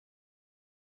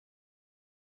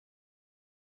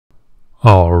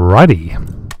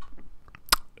Alrighty,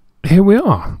 here we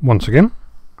are once again,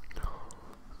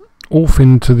 off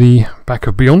into the back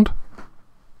of beyond.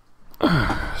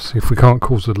 See if we can't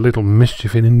cause a little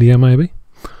mischief in India, maybe,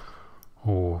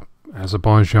 or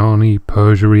Azerbaijani,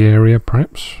 Persia area,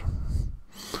 perhaps.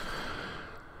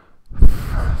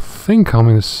 I think I'm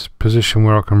in this position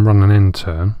where I can run an end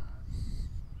turn.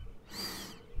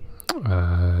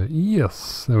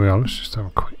 Yes, there we are. Let's just have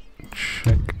a quick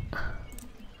check.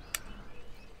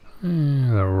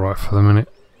 Yeah, they're alright for the minute.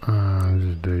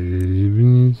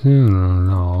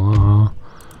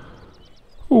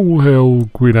 All hail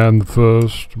Guidan the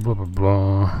First, blah blah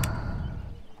blah.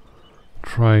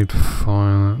 Trade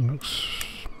fine, that looks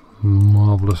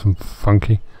marvellous and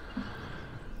funky.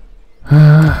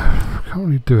 Can't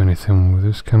really do anything with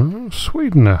this, can I?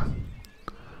 Sweden are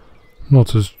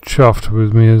not as chuffed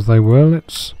with me as they were.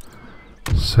 Let's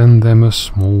send them a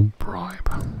small bribe.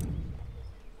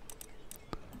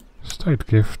 State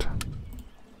gift.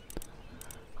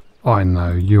 I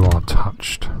know, you are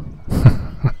touched.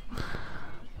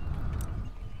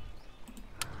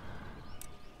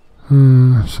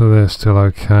 So they're still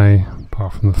okay,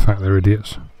 apart from the fact they're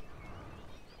idiots.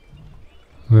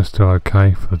 They're still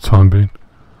okay for the time being.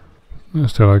 They're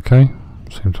still okay.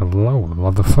 Seem to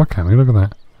love the fuck out of me, look at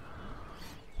that.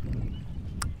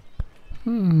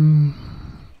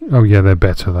 Oh yeah, they're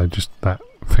better though, just that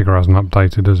figure hasn't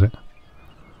updated, has it?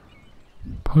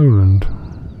 Poland.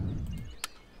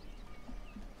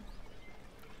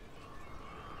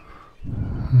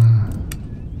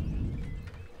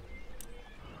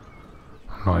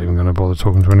 I'm not even going to bother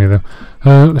talking to any of them.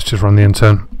 Let's just run the end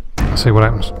turn. See what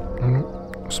happens.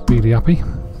 Speedy uppy.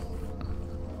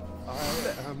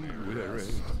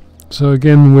 So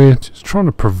again, we're just trying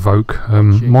to provoke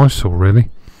Mysore,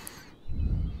 really.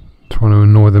 Trying to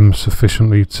annoy them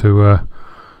sufficiently to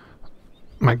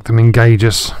make them engage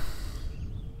us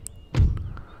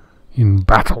in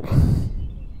battle.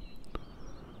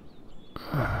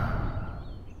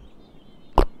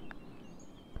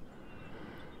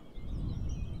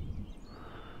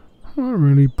 Not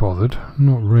really bothered,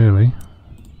 not really.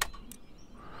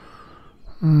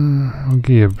 I'll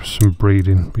give you some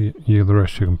breeding, but you, the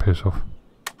rest you can piss off.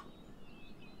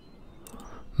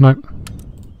 Nope.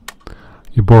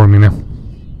 You're boring me now.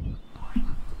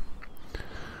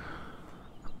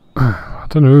 I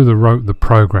don't know who wrote the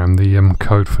program, the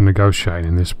code for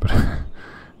negotiating this, but it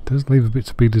does leave a bit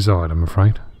to be desired, I'm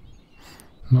afraid.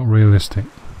 Not realistic.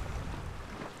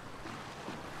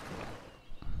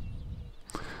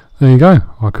 There you go.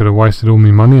 I could have wasted all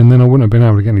my money and then I wouldn't have been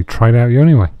able to get any trade out of you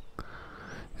anyway.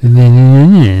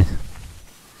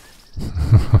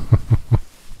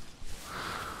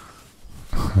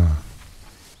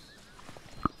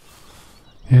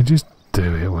 Yeah, just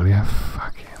do it, will you?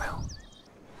 Fucking hell.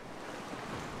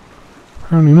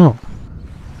 Apparently not.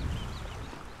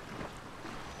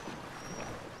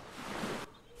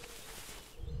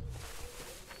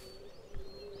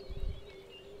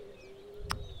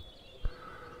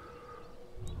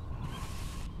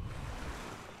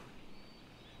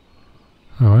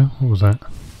 Alright, what was that?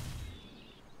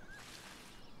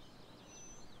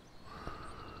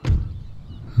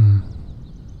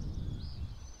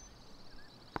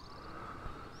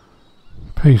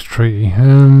 Peace treaty.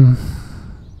 Yeah,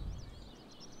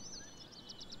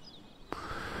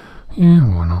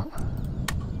 why not?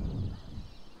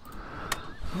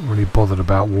 Not really bothered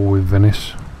about war with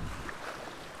Venice.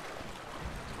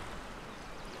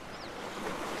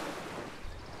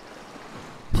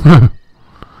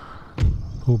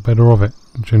 Thought better of it,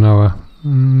 Genoa.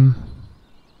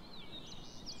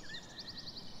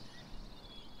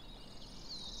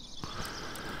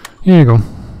 Yeah, go on.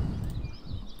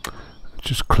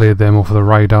 Just cleared them off of the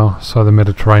radar, so the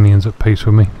Mediterranean's at peace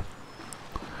with me.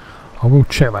 I will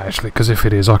check that actually, because if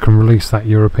it is, I can release that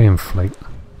European fleet.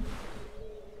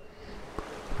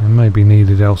 It may be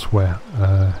needed elsewhere.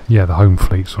 Yeah, the home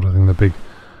fleet sort of thing, the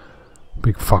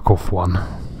big fuck off one.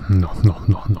 No.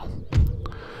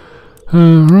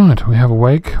 Right, we have a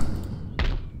wake.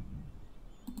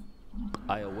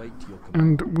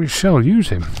 And we shall use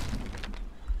him.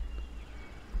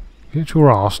 Get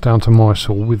your ass down to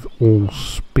Mysore with all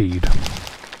speed.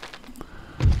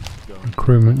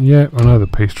 Recruitment, yeah, I know the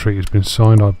peace treaty has been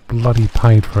signed, I bloody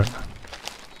paid for it.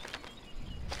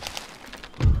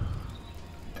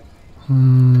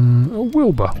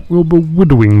 Wilbur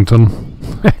Woodwington.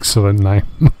 Excellent name.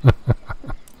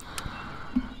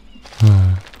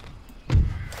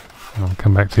 I'll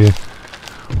come back to you.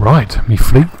 Right, me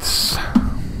fleets.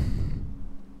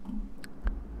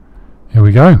 Here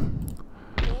we go.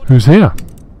 Who's here?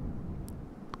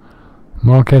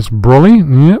 Marquess Brolly,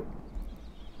 yep.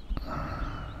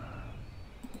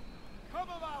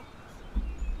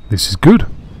 This is good.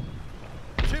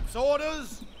 Ship's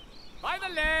orders. By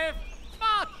the left.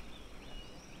 March.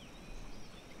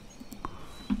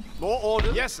 More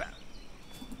orders. Yes, sir.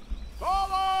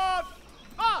 Forward.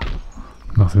 March.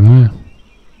 Nothing there.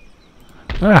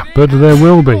 Ah, but there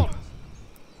will be.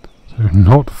 So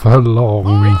not for long.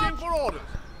 Waiting for orders.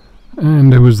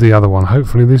 And there was the other one.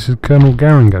 Hopefully this is Colonel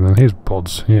Garringan and his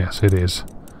pods. Yes, it is.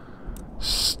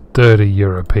 Sturdy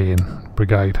European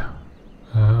brigade.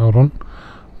 Hold on.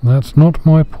 That's not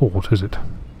my port, is it?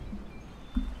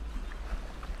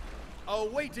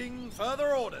 Awaiting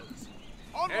further orders.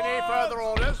 Onward. Any further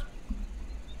orders?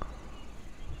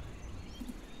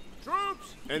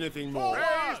 Troops. Anything more?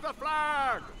 Raise the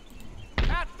flag.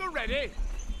 At the ready.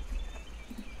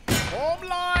 Form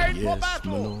line for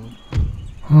battle.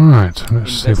 Right,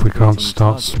 let's see if we can't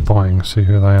start spying, see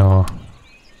who they are.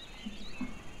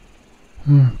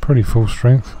 Pretty full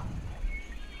strength.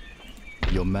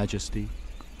 Your Majesty.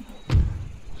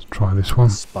 Let's try this one.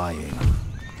 Spying.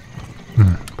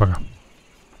 Bugger.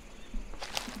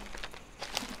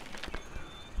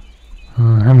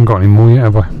 I haven't got any more yet,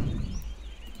 have I?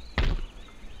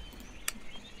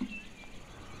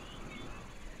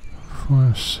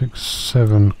 Five, 6,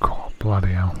 7. God,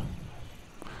 bloody hell.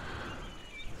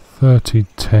 30,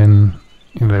 10,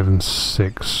 11,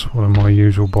 6. What are my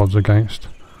usual bods against?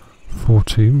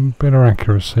 40. Better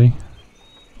accuracy.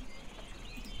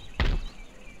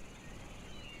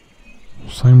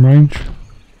 Same range?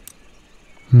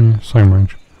 Yeah, same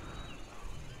range.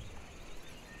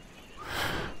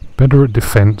 Better at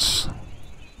defence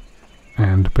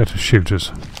and better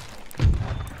shooters.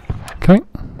 Okay,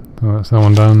 so that's that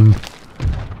one done.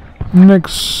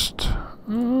 Next,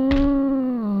 who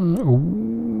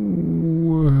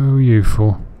are you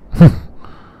for?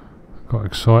 Got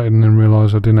excited and then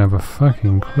realised I didn't have a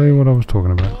fucking clue what I was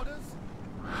talking about.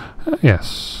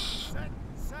 Yes. Set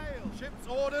sail. Ship's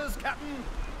orders, Captain.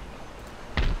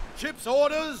 Ship's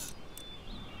orders.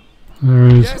 There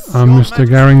is Yes, Mr.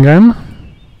 Garringan.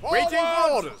 Waiting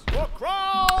for orders. For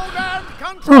crowd and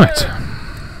country. Right.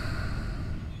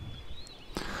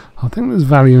 I think there's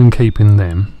value in keeping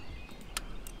them.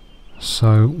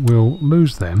 So we'll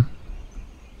lose them.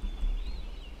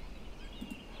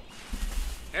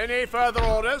 Any further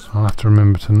orders? I'll have to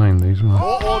remember to name these. Won't I?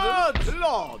 More orders.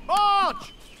 Lord,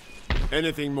 march.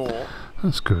 Anything more?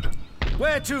 That's good.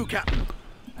 Where to, Captain?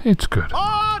 It's good.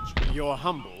 March. Your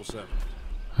humble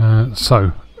servant.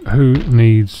 So, who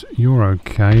needs... You're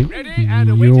okay. Ready and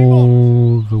awaiting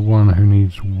You're the one who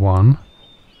needs 1.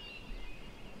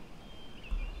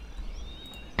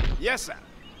 Yes, sir.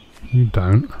 You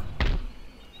don't.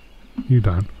 You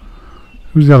don't.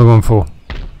 Who's the other one for?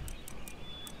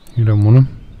 You don't want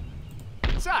him?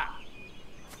 Sir.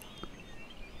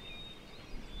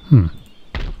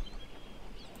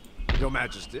 Your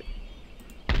Majesty.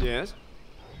 Yes.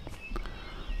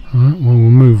 Alright, well we'll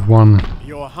move 1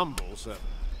 Your humble servant.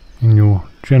 in your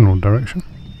general direction.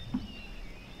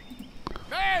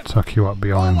 Men. Tuck you up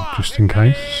behind just in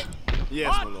case.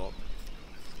 Yes, my lord.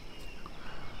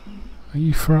 Are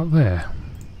you for up there?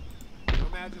 Your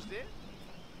Majesty.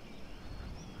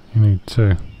 You need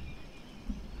 2.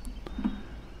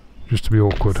 Just to be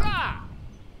awkward. Sir.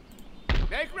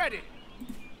 Make ready.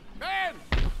 Men.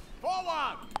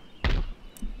 Forward.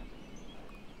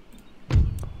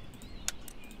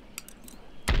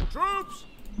 Troops.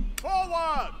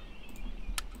 Forward.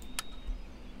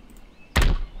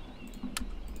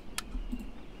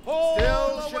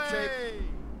 Still shipshape.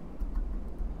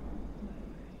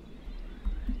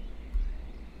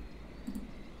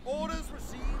 Orders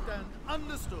received and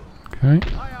understood. Okay.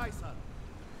 Aye, aye, sir.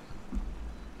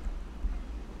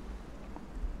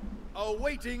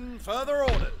 Awaiting further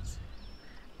orders.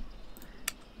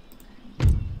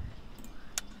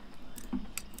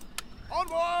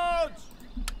 Onwards!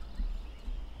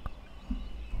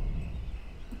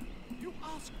 You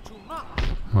ask too much.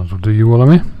 Might as well do you while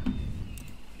I'm here.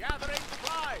 Gathering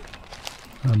supplies.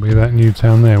 That'll be that new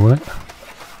town there, will it?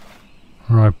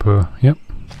 Raipur, yep.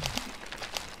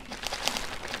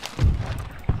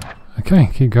 Okay,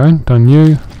 keep going. Done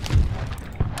you.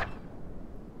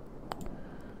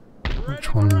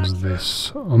 Which one's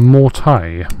this? A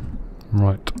Mortae.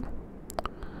 Right.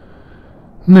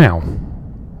 Now,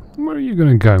 where are you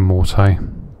going to go, Mortae?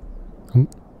 Oh.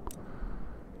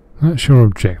 That's your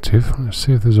objective. Let's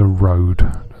see if there's a road.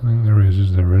 I don't think there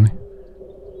is there really?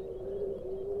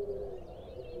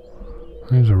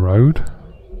 There's a road.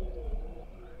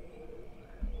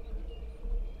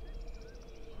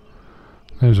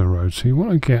 There's a road, so you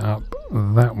want to get up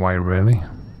that way really.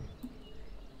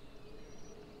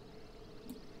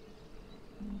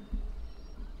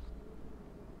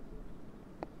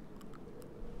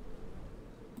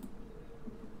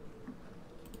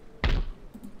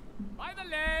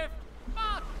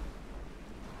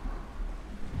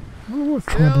 What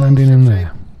tried landing in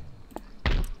there?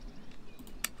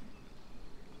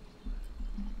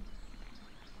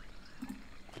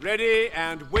 Ready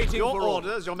and waiting Your for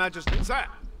orders, Your Majesty. Sir.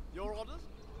 Your orders?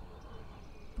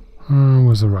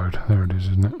 Where's the road? There it is,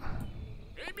 isn't it?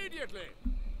 Immediately.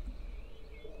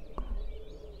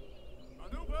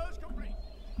 Maneuvers complete.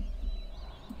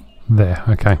 There,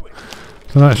 okay.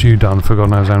 So that's you done for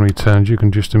God knows how many turns. You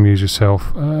can just amuse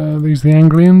yourself. These the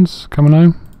Anglians coming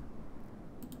home?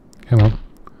 Come on.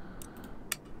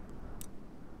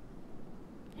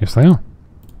 Yes, they are.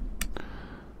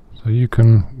 So you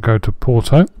can go to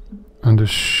Porto and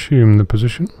assume the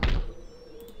position.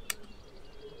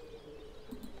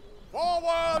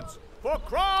 Forwards for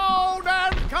crown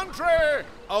and country.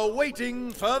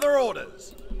 Awaiting further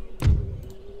orders.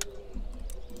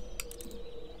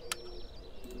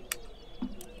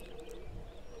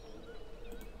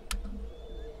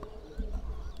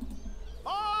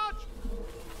 March.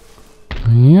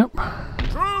 Yep.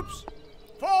 Troops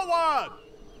forward.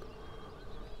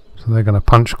 So they're going to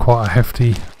punch quite a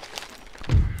hefty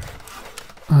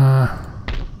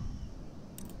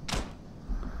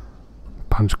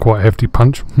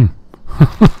punch.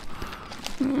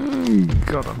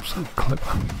 God, I'm so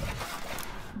clever.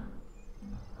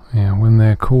 Yeah, when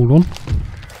they're called on.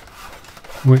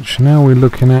 Which now we're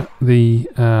looking at the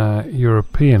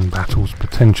European battles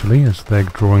potentially as they're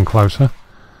drawing closer.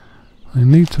 They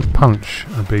need to punch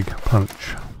a big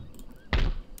punch.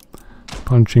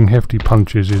 Punching hefty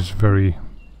punches is very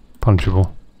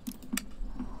punchable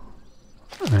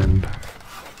and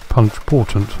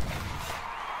punch-portant.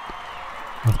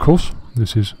 Of course,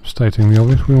 this is stating the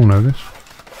obvious, we all know this.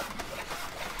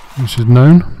 This is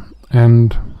known,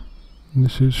 and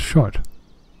this is shite.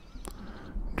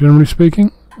 Generally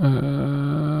speaking,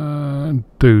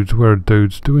 dudes, where are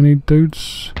dudes? Do we need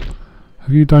dudes?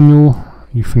 Have you done your...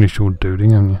 You finished your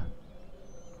duding, haven't you?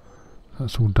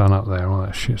 That's all done up there, all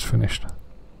that shit's finished.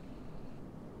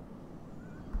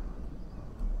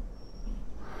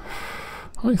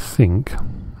 I think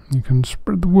you can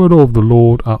spread the word of the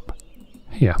Lord up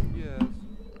here. Yes.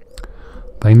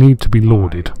 They need to be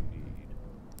lauded.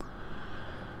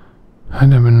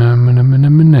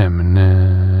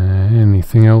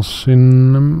 Anything else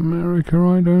in America?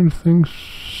 I don't think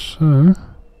so.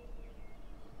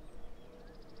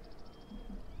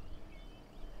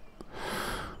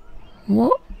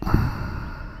 What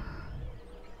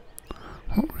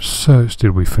research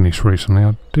did we finish recently?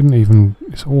 I didn't even,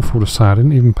 it's awful to say, I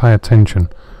didn't even pay attention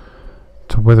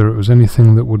to whether it was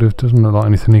anything that would have, doesn't look like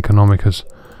anything economic has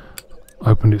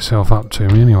opened itself up to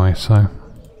me anyway, so.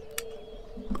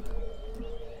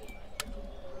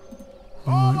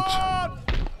 Right.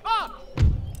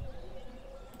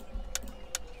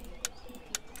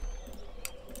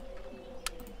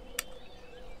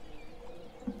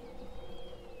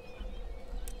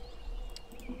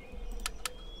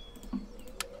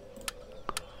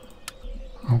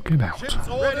 I'll get out. Ship's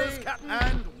orders, Captain,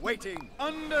 and waiting.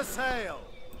 Under sail.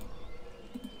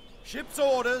 Ship's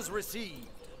orders received.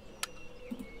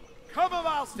 Come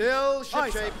about. Still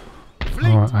shipshape.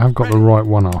 Fleet. Alright, I have got the right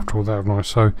one after all that, haven't I?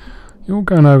 So, you're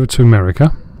going over to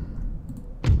America.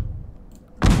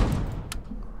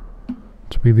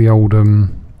 To be the old,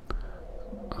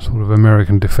 sort of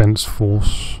American Defence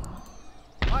Force.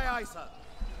 Aye, aye, sir.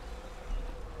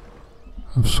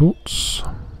 Of sorts.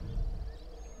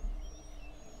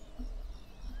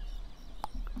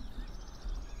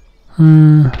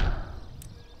 Don't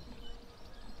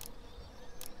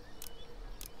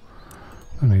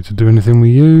need to do anything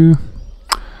with you.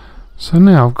 So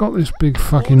now I've got this big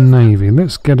fucking navy.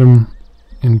 Let's get them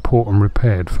in port and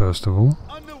repaired first of all.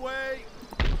 Underway.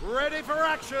 Ready for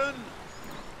action.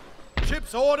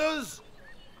 Ship's orders.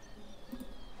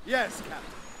 Yes,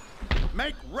 Captain.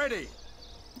 Make ready.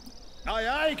 Aye,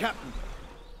 aye, Captain.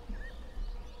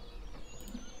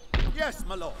 Yes,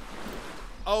 my lord.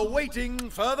 Awaiting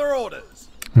further orders.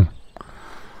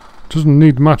 Doesn't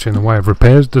need much in the way of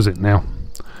repairs, does it now?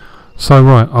 So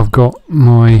right, I've got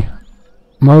my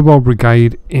mobile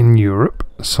brigade in Europe,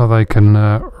 so they can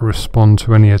respond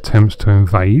to any attempts to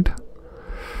invade.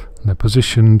 And they're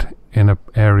positioned in an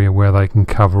area where they can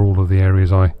cover all of the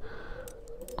areas I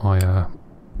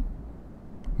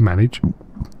manage.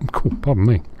 Cool, pardon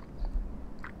me.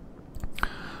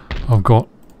 I've got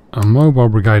a mobile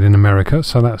brigade in America,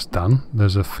 so that's done.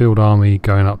 There's a field army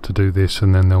going up to do this,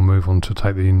 and then they'll move on to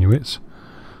take the Inuits.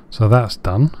 So that's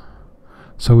done.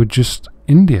 So we're just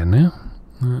India now.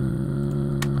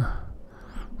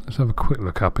 Let's have a quick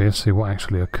look up here, see what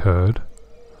actually occurred.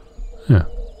 Yeah,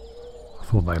 I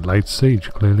thought they laid siege,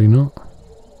 clearly not.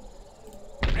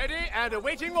 Ready and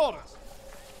awaiting orders.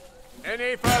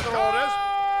 Any further orders?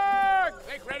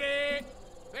 Make ready!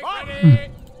 Make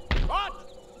ready! What?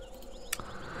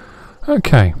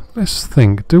 Okay, let's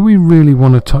think. Do we really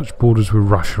want to touch borders with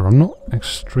Russia? I'm not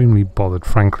extremely bothered,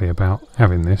 frankly, about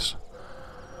having this.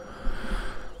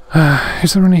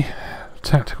 Is there any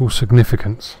tactical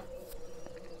significance?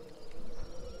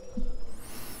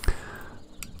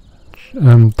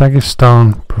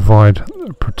 Dagestan provide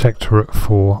a protectorate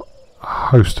for a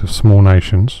host of small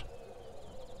nations,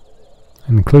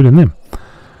 including them.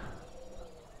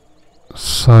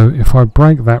 So if I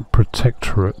break that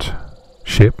protectorate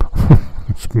ship,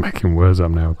 it's making words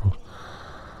up now, of course.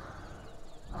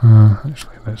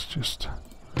 Actually, let's just...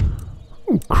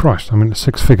 Oh Christ, I'm into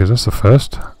 6 figures, that's the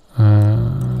first.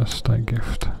 State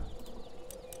gift.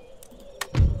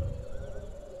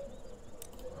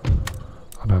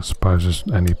 I don't suppose there's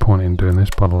any point in doing this,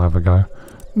 but I'll have a go.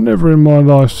 Never in my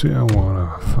life see... Oh,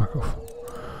 whatever, fuck off.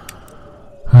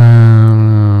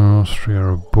 Austria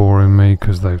are boring me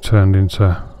because they've turned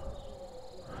into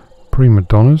prima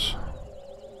donnas.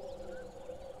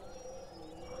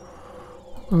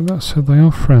 Well, that said, they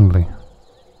are friendly.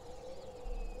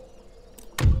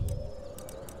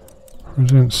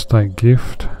 Present state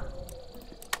gift.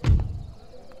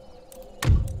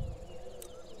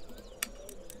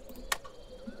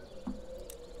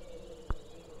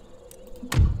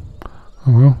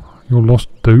 Oh well, you're lost,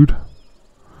 dude.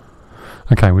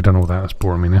 Okay, we've done all that. That's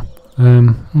boring me now.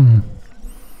 Can't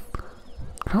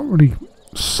really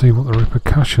see what the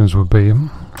repercussions would be.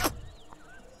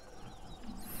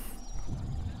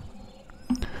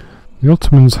 The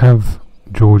Ottomans have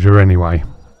Georgia anyway,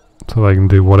 so they can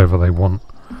do whatever they want.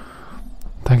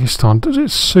 Dagestan, does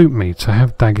it suit me to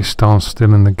have Dagestan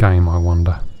still in the game, I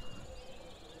wonder?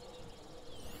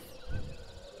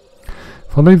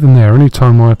 If I leave them there, any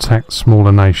time I attack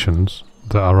smaller nations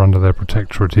that are under their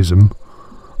protectoratism,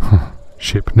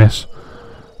 shipness,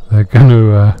 they're going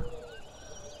to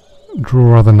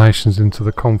draw other nations into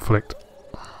the conflict.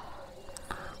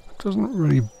 It doesn't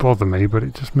really bother me, but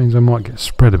it just means I might get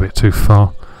spread a bit too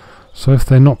far. So if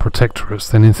they're not protectorates,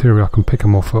 then in theory I can pick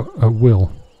them off at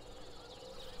will.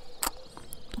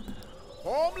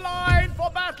 Form line for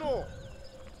battle!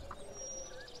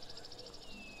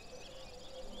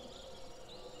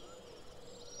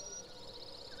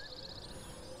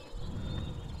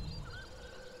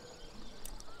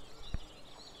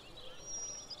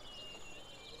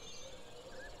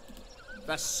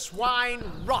 The swine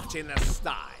rot in the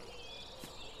sty.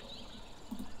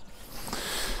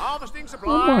 Harvesting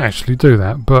supplies. I might actually do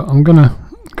that, but I'm gonna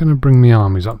bring my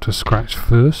armies up to scratch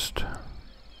first.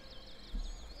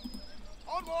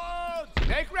 Onwards!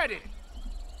 Make ready.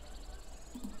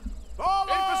 Forward!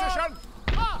 In position.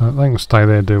 They can stay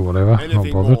there, do whatever. Anything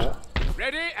Not bothered. more?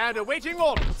 Ready and awaiting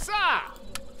orders, sir.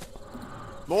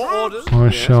 More orders? I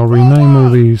Yes. shall rename all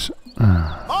these.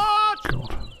 March!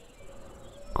 God.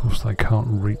 Of course they can't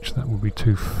reach. That would be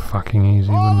too fucking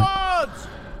easy, wouldn't it? Forwards!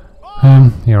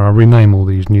 Yeah, I'll rename all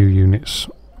these new units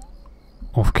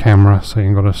off camera, so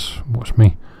you got to watch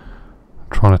me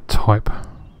trying to type.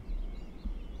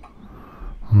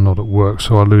 I'm not at work,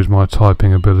 so I lose my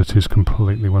typing abilities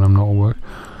completely when I'm not at work.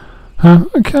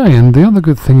 Okay, and the other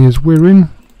good thing is we're in...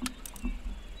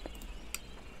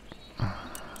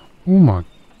 Oh my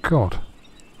god.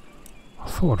 I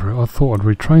thought I'd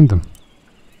retrained them.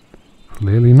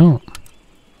 Clearly not.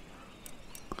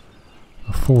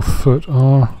 The 4th foot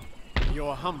are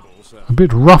You're humble, sir. a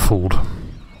bit ruffled.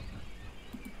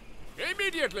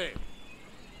 Immediately.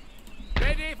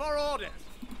 Ready for orders.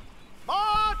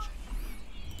 March!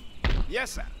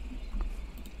 Yes, sir.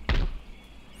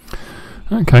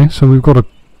 Okay, so we've got a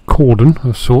cordon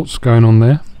of sorts going on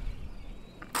there.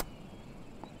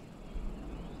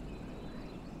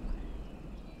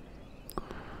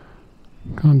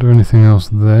 Can't do anything else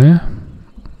there.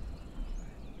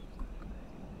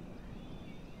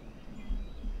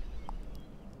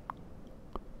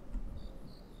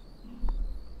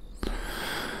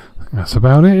 That's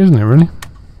about it, isn't it, really?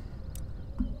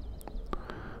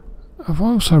 I've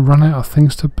also run out of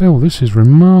things to build. This is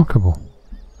remarkable.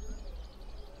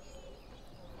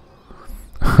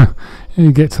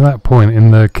 You get to that point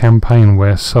in the campaign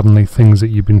where suddenly things that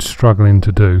you've been struggling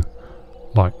to do,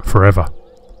 like forever,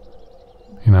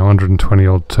 you know, 120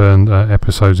 odd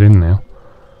episodes in now,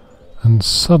 and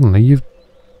suddenly you've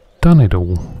done it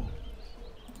all,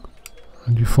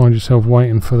 and you find yourself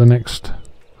waiting for the next,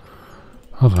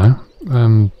 I don't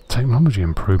know, technology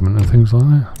improvement and things like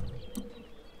that,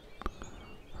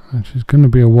 which is going to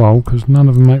be a while because none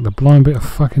of them make the blind bit of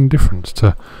fucking difference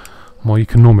to my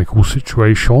economical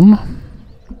situation.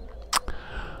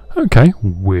 Okay,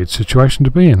 weird situation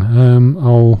to be in.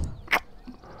 I'll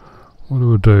what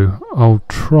do I do? I'll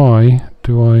try.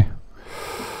 Do I?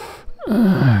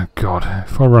 God,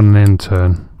 if I run an end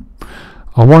turn,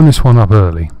 I'll wind this one up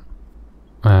early.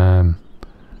 Going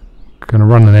to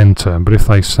run an end turn, but if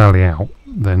they sally out,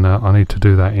 then I need to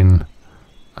do that in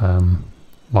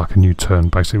like a new turn,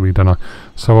 basically, don't I?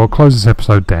 So I'll close this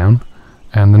episode down,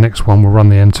 and the next one we'll run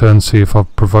the end turn, see if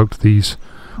I've provoked these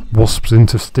wasps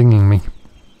into stinging me.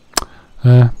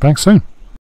 Back soon.